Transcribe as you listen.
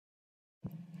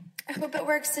I hope it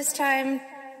works this time.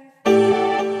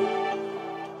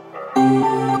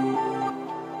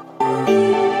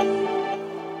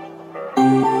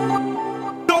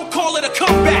 Don't call it a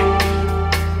comeback.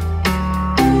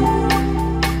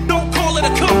 Don't call it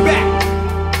a comeback.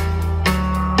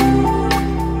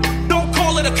 Don't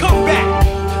call it a comeback.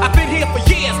 I've been here for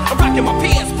years. I'm rocking my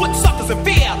peers, putting suckers in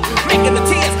fear, making the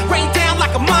tears rain down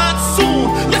like a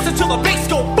monsoon. Listen to the bass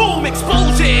go boom,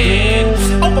 explosion,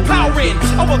 overpowering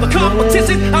over the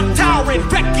competition. I'm towering,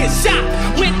 wrecking shot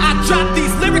when I drop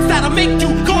these lyrics that'll make you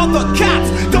call the cops.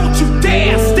 Don't you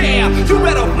dare stare, you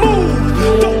better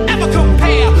move. Don't ever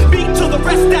compare me to the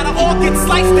rest that'll all get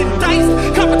sliced and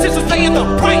diced. Competition's paying the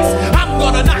price. I'm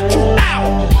gonna knock you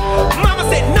out. Mama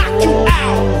said knock you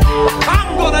out.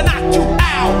 I'm gonna knock you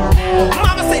out.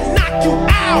 Mama said knock you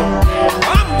out.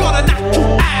 I'm gonna knock you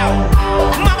out.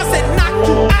 Mama said knock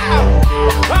you out.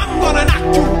 I'm gonna knock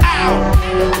you out.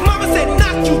 Mama said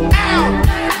knock you out.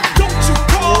 Don't you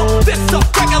call this a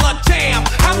regular jam.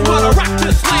 I'm gonna rock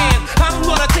this land. I'm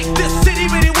gonna take this city,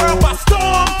 bitty world by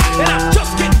storm. And I'm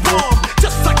just getting warm,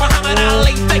 just like Muhammad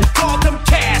Ali. They called them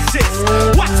Cassius.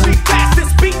 Watch me pass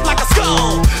this beat like a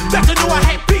skull that you knew I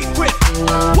had beef with.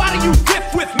 Why do you riff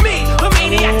with me, a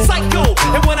maniac psycho?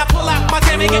 And when I pull out my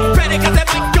jam, get ready, cause that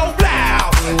might go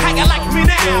loud. How you like me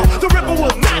now? The ripper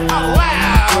will not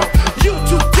allow you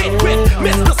to get with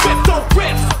Mr. Swift on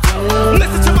riff.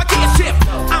 Listen to